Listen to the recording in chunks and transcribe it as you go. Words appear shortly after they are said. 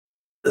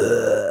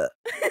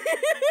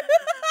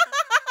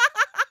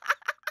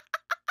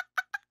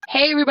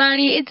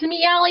everybody, it's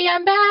me, Yali.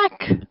 I'm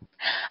back.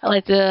 I'd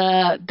like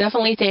to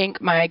definitely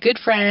thank my good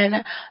friend,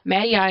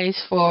 Maddie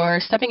Eyes, for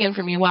stepping in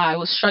for me while I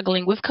was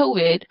struggling with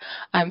COVID.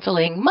 I'm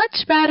feeling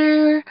much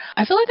better.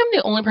 I feel like I'm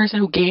the only person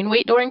who gained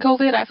weight during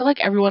COVID. I feel like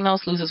everyone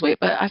else loses weight,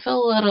 but I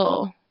feel a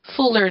little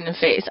fuller in the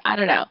face. I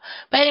don't know.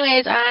 But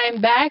anyways,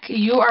 I'm back.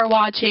 You are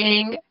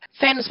watching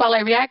Fandom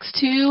Spotlite Reacts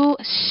to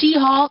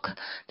She-Hulk.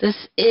 This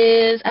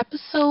is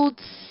episode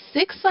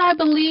 6, I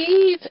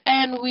believe,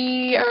 and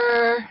we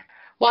are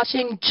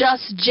watching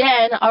Just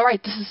Jen.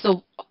 Alright,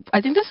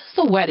 I think this is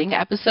the wedding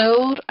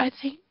episode, I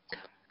think.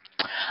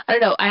 I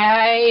don't know.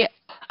 I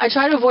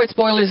try to avoid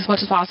spoilers as much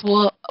as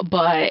possible,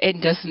 but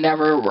it just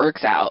never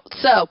works out.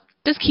 So,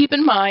 just keep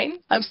in mind,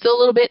 I'm still a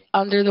little bit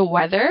under the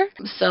weather,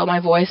 so my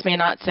voice may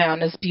not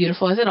sound as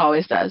beautiful as it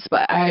always does,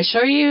 but I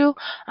assure you,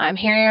 I'm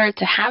here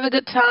to have a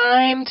good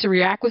time, to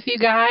react with you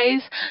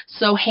guys.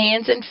 So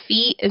hands and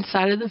feet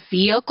inside of the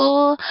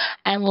vehicle,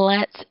 and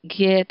let's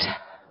get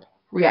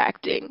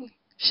reacting.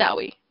 Shall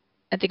we?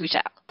 I think we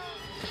shall.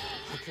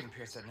 I couldn't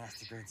pierce that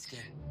nasty green skin.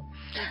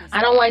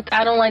 I don't like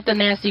the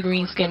nasty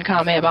green skin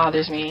comment. It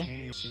bothers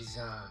me. She's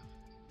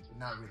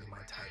not really my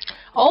type.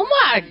 Oh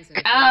my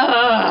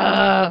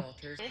god.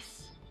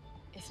 This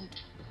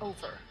isn't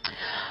over.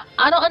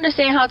 I don't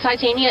understand how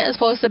Titania is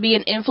supposed to be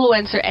an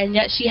influencer and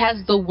yet she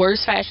has the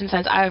worst fashion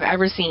sense I've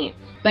ever seen.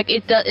 Like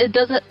it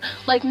doesn't,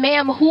 like,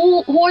 ma'am,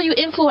 who are you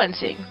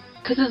influencing?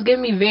 Cause it's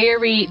giving me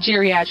very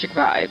geriatric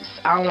vibes.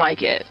 I don't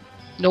like it.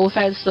 No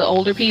offense to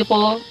older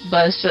people,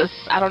 but it's just,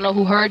 I don't know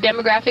who her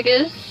demographic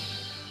is.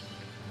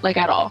 Like,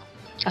 at all.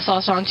 I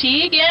saw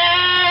Shang-Chi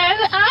again!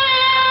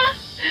 Ah!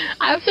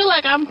 I feel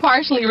like I'm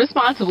partially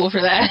responsible for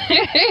that.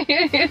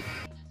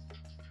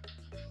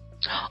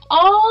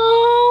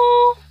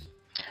 Oh!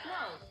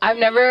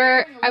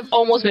 I've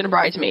almost been a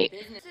bridesmaid.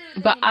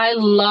 But I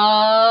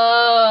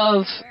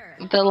love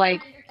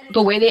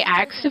the way they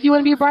asked if you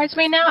want to be a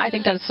bridesmaid now. I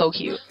think that's so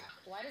cute.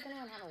 Why does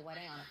anyone have a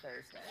wedding on a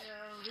Thursday?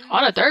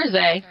 On a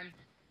Thursday?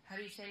 How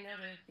do you say no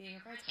to being a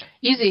bridesmaid?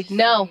 Easy,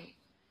 no.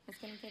 It's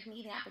going to give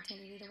me the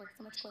opportunity to work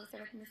so much closer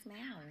with Miss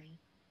Mallory.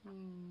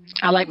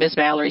 I like Miss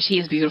Mallory. She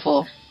is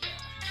beautiful.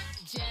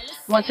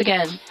 Once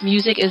again,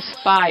 music is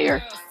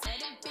fire.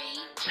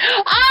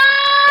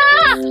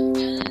 Ah!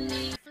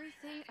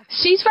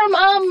 She's from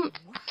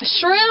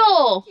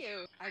Shrill.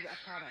 I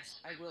promise,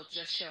 I will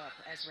just show up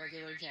as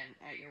regular Jen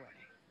at your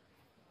wedding.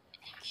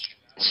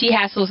 She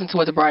has to listen to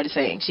what the bride is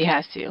saying. She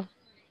has to.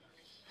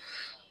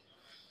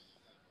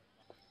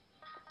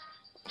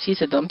 She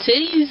said, "Them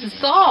titties is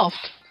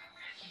soft."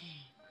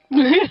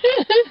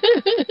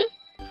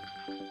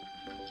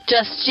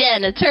 Just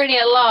Jen, attorney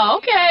at law.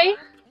 Okay.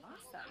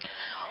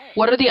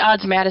 What are the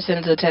odds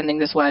Madison's attending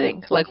this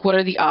wedding? Like, what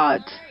are the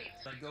odds?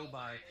 I go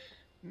by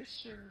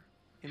Mr.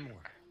 Immortal.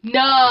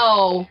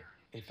 No.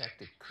 In fact,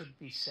 it could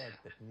be said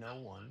that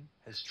no one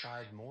has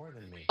tried more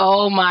than me.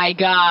 Oh my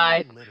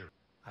god. Literally,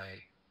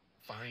 I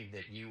find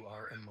that you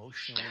are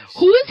emotionally.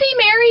 Who is he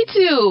married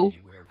to?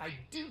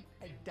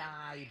 I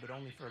die, but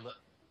only for a look.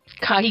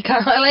 I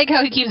like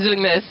how he keeps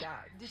doing this.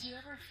 Did you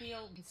ever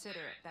feel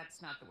considerate?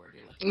 That's not the word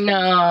you're looking for.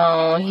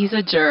 No, he's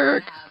a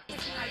jerk.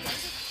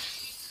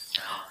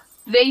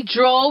 They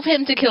drove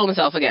him to kill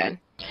himself again.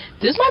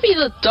 This might be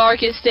the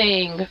darkest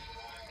thing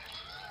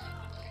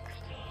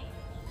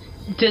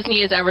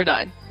Disney has ever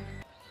done.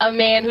 A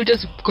man who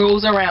just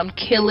goes around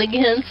killing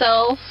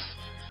himself.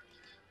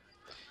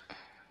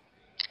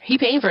 He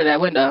paying for that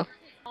window.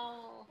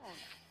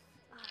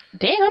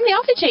 Dang, how many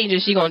outfit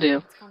changes she gonna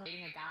do?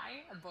 Dating a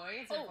guy? A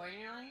boy? Is it a boy in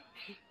your life?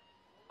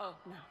 Oh,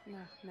 no.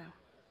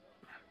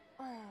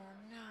 Oh,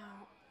 no.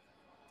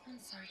 I'm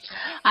sorry,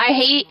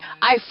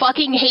 I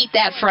fucking hate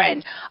that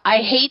friend. I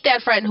hate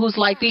that friend who's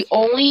like, the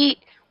only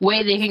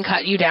way they can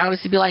cut you down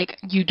is to be like,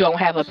 you don't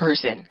have a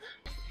person.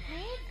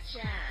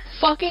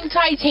 Fucking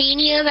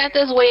Titania's at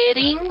this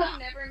wedding.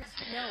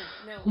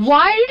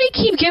 Why do they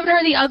keep giving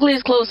her the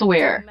ugliest clothes to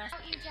wear?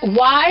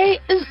 Why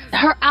is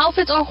her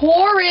outfits are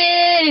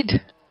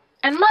horrid?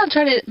 And I'm not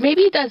trying to,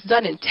 maybe that's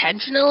done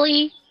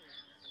intentionally,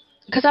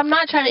 because I'm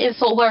not trying to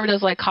insult whoever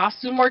does like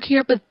costume work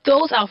here, but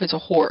those outfits are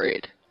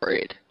horrid.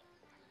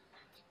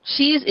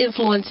 She is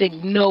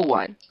influencing no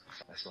one.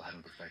 I still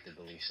haven't perfected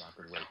the least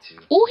awkward way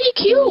to. Oh, he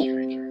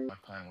cute. My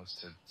plan was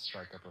to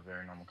strike up a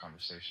very normal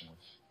conversation with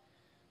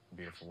a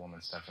beautiful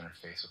woman stuffing her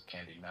face with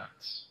candied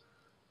nuts.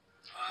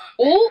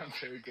 Oh. I'm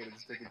very good at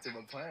sticking to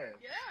my plan.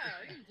 Yeah,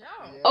 you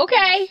know.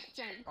 Okay.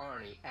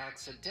 Arnie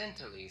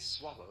accidentally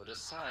swallowed a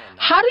cyanide.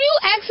 How do you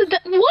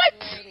what?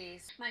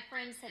 Ladies, my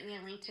friend sent me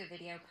a link to a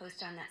video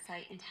posted on that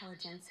site,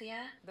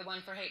 Intelligentsia. The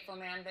one for hateful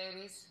man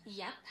babies?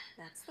 Yep,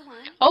 that's the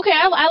one. Okay,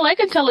 I like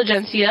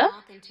Intelligentsia.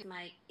 Walk into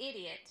my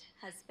idiot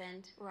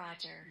husband,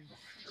 Roger.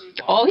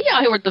 Oh, he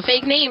out here with the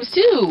fake names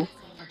too.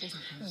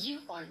 You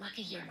are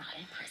lucky you're not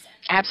in prison.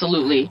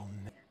 Absolutely.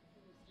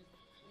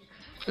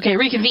 Okay,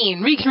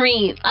 reconvene.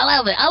 I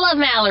love it. I love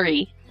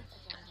Mallory.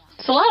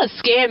 There's a lot of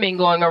scamming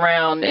going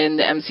around in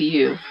the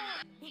MCU.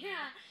 Yeah,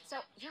 so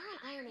you're on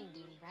ironing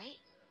duty, right?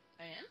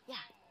 I am? Yeah,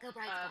 go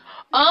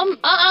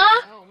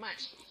So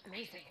much.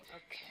 Amazing.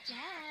 Okay.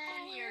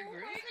 Jen, your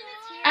groomsman is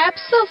here.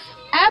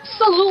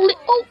 Absolutely.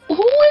 Oh, who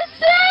is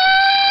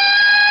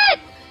that?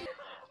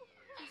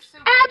 So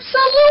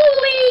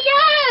Absolutely,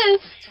 yes.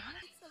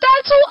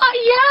 That's who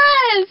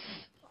yes.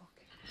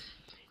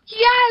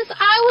 Yes,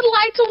 I would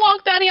like to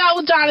walk down the aisle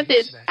with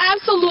Jonathan.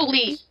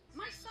 Absolutely.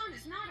 my son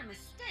is not a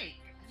mistake.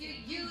 You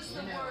use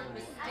the word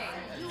mistake.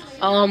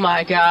 Oh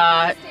my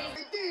God.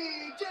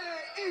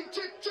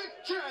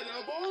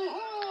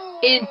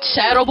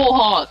 Incredible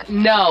Hulk.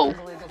 No.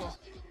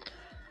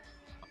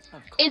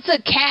 It's a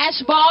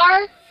cash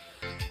bar?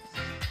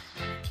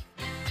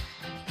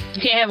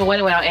 You can't have a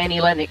wedding without Annie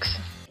Lennox.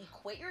 You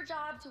quit your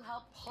job to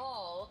help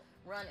Paul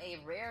run a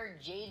rare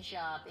jade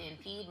shop in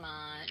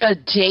Piedmont. A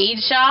jade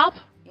shop?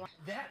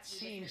 That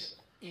seems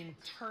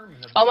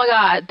interminable. Oh my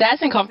God,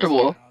 that's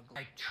uncomfortable.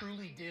 I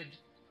truly did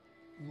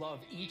love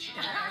each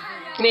and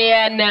every.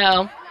 Yeah,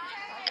 no.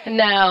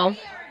 No. Bruce,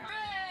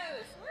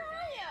 where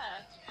are ya?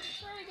 I'm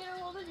trying to get a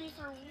hold of you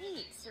for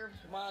weeks or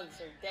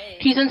months or days.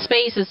 He's in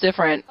space, it's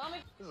different.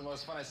 This is the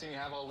most fun I've seen you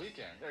have all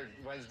weekend. Or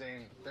Wednesday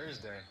and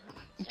Thursday.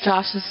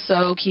 Josh is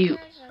so cute.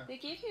 They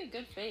gave you a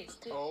good face,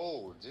 too.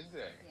 Oh, did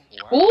they?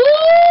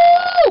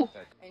 Ooh!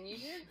 And you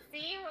should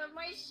see what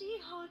my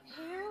She-Hulk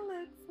hair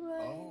looks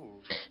like. Oh,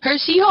 Her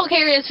She-Hulk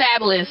hair is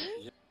fabulous.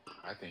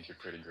 I think you're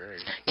pretty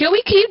great. Can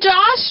we keep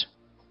Josh?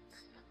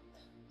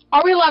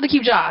 Are we allowed to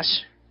keep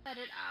Josh? Let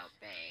it out,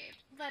 babe.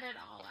 Let it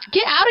all out.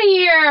 Get out of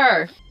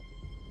here!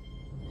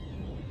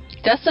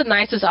 That's the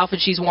nicest outfit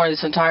she's worn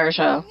this entire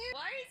show. Why are you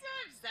so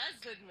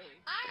obsessed with me?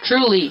 I'm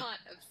Truly. not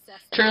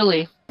obsessed.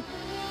 Truly.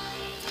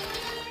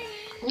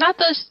 Not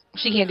the...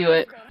 She can't do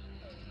it.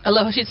 I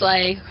love how she's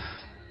like...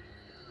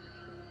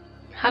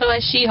 How do I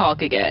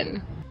She-Hulk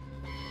again?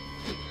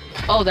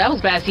 Oh, that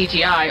was bad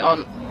CGI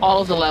on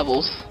all of the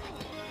levels.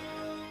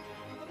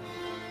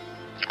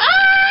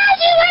 Ah!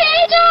 She's like,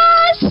 hey,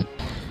 Josh!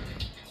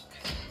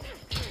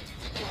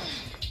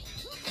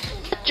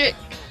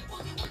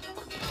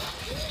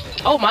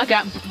 Oh my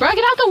God. Bro,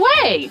 get out the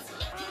way!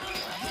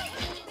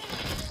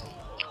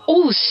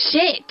 Oh,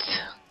 shit!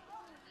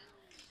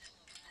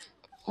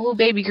 Oh,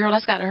 baby girl,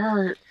 that's gotta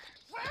hurt.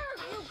 Where are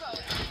you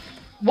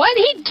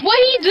going?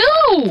 What'd he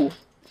do?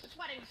 This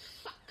wedding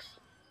sucks.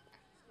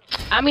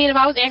 I mean, if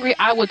I was angry,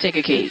 I would take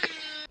a cake.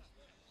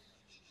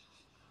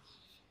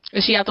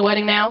 Is she at the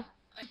wedding now?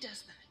 It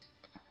does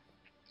that.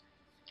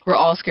 We're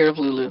all scared of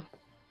Lulu. I love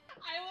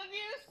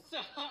you so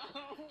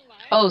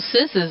much. Oh,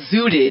 sis is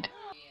zooted.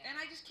 And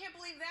I just can't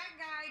believe that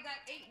guy got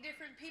 8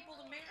 different people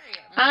to marry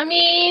him. I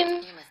mean, You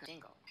must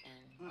single in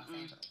Los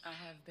Angeles. I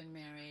have been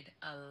married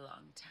a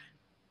long time.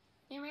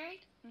 You're married?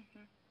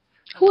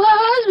 who her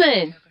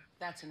husband?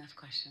 That's enough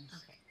questions.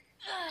 Okay.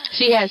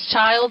 She has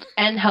child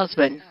and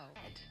husband. Oh,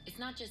 it's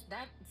not just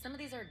that. Some of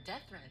these are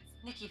death threats.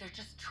 Nikki, they're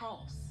just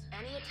trolls.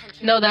 Any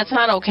attention. No, that's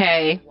not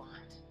okay.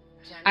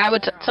 I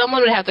would.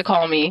 Someone would have to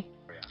call me.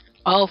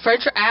 Oh,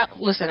 French.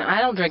 Listen,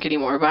 I don't drink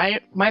anymore,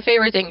 but my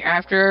favorite thing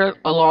after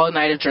a long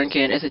night of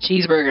drinking is a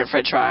cheeseburger and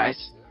French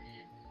fries.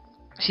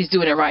 She's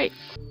doing it right.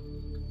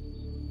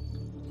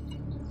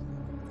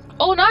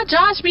 Oh, not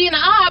Josh being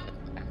up.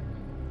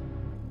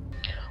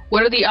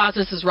 What are the odds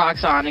this is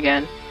Roxanne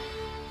again?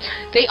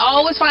 They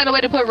always find a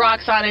way to put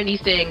Roxanne in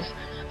these things.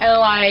 And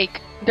like,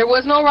 there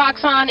was no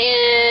Roxanne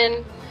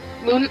in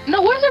Moon.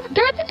 No, was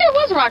there? I think there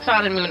was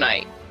Roxanne in Moon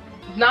Knight.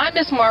 Not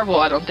Miss Marvel,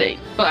 I don't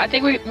think. But I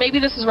think maybe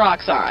this is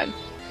Roxanne.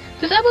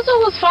 This episode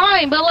was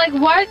fine, but like,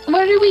 why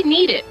do we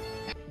need it?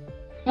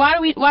 Why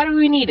do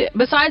we need it?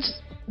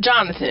 Besides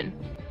Jonathan,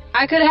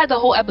 I could have had the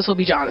whole episode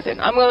be Jonathan.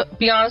 I'm gonna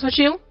be honest with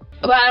you,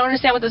 but I don't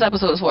understand what this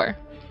episode is for.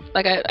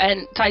 Like,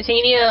 and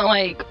Titania,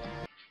 like,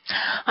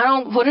 I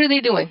don't. What are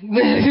they doing?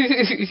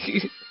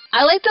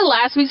 I liked the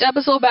last week's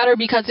episode better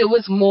because it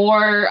was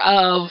more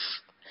of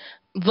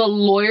the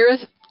lawyer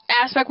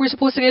aspect we're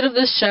supposed to get of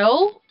this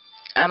show.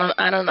 I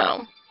don't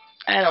know.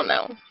 And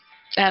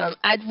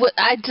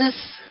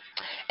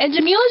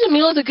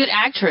Jamila is a good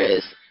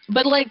actress,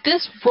 but like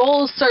this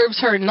role serves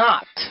her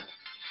not.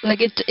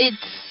 Like it's.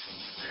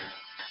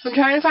 I'm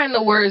trying to find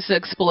the words to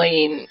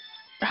explain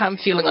how I'm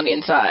feeling on the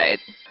inside.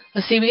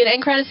 Let's see, we get an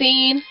end credit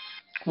scene.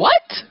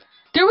 What?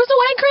 There was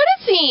no end credit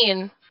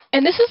scene!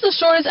 And this is the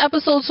shortest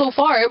episode so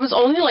far. It was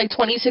only like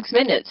 26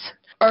 minutes.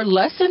 Or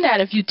less than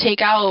that if you take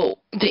out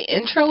the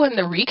intro and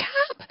the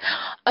recap.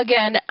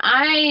 Again,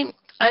 I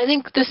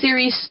think the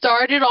series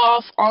started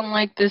off on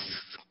like this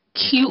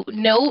cute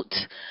note.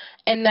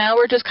 And now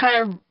we're just kind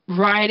of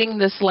riding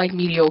this like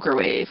mediocre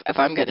wave, if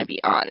I'm going to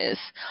be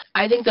honest.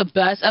 I think the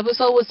best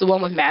episode was the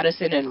one with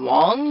Madison and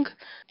Wong.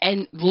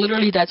 And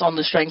literally that's on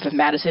the strength of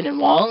Madison and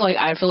Wong. Like,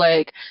 I feel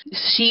like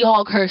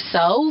She-Hulk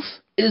herself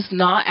is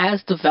not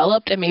as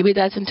developed, and maybe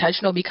that's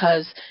intentional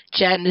because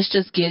Jen is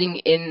just getting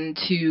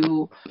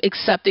into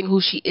accepting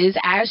who she is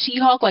as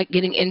She-Hulk, like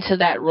getting into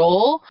that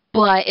role,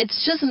 but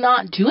it's just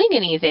not doing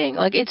anything.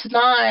 Like, the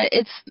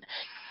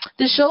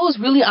show is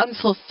really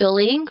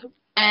unfulfilling,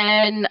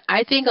 and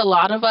I think a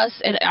lot of us,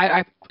 and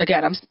I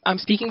again, I'm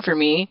speaking for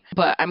me,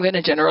 but I'm going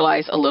to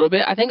generalize a little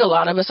bit. I think a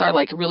lot of us are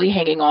like really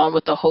hanging on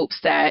with the hopes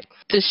that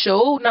the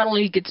show not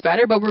only gets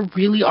better, but we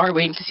really are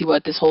waiting to see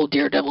what this whole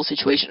Daredevil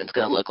situation is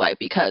going to look like,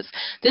 because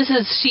this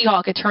is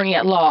She-Hulk attorney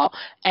at law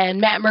and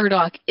Matt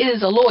Murdock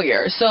is a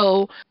lawyer.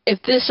 So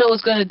if this show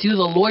is going to do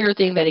the lawyer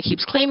thing that it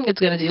keeps claiming it's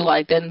going to do,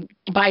 like, then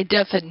by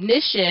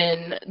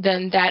definition,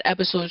 then that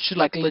episode should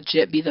like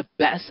legit be the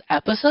best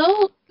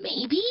episode.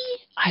 Maybe?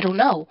 I don't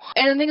know.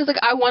 And the thing is,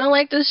 like, I want to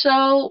like this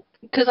show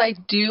because I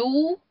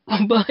do,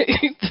 but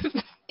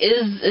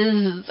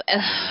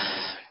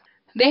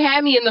they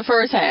had me in the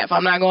first half.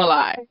 I'm not going to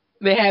lie.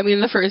 They had me in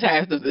the first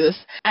half of this.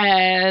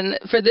 And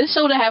for this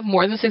show to have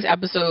more than 6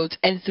 episodes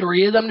and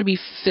 3 of them to be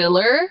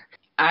filler,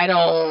 I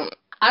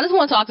just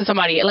want to talk to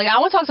somebody. Like, I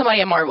want to talk to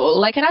somebody at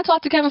Marvel. Like, can I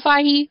talk to Kevin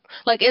Feige?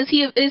 Like, is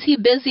he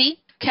busy?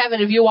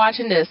 Kevin, if you're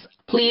watching this,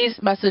 please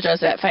message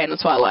us at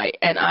Fandom Spotlite,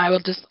 and I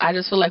just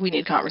feel like we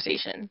need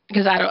conversation,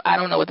 because I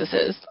don't know what this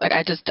is. Like,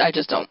 I just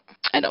don't.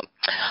 I don't.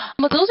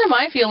 But those are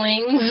my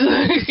feelings.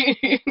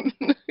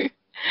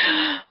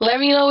 Let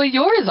me know what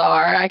yours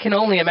are. I can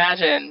only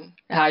imagine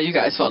how you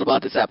guys felt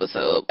about this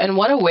episode. And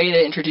what a way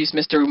to introduce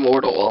Mr.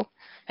 Immortal,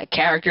 a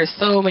character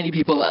so many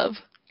people love.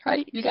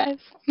 Right, you guys?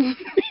 Be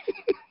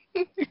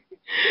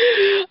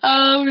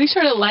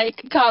sure to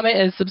like, comment,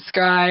 and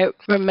subscribe.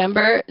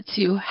 Remember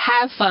to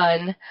have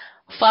fun,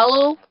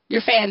 follow your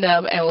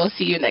fandom, and we'll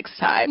see you next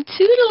time.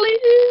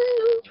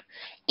 Toodaloo!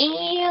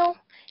 Ew.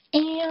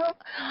 Ew.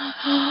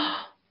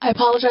 I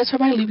apologize for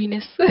my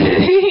loopiness.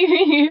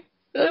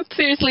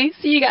 Seriously,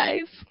 see you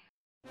guys.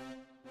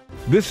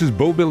 This is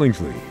Bo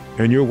Billingsley,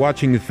 and you're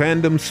watching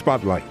Fandom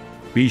Spotlight.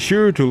 Be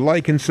sure to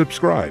like and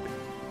subscribe,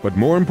 but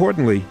more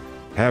importantly,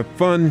 have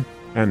fun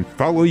and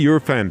follow your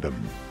fandom.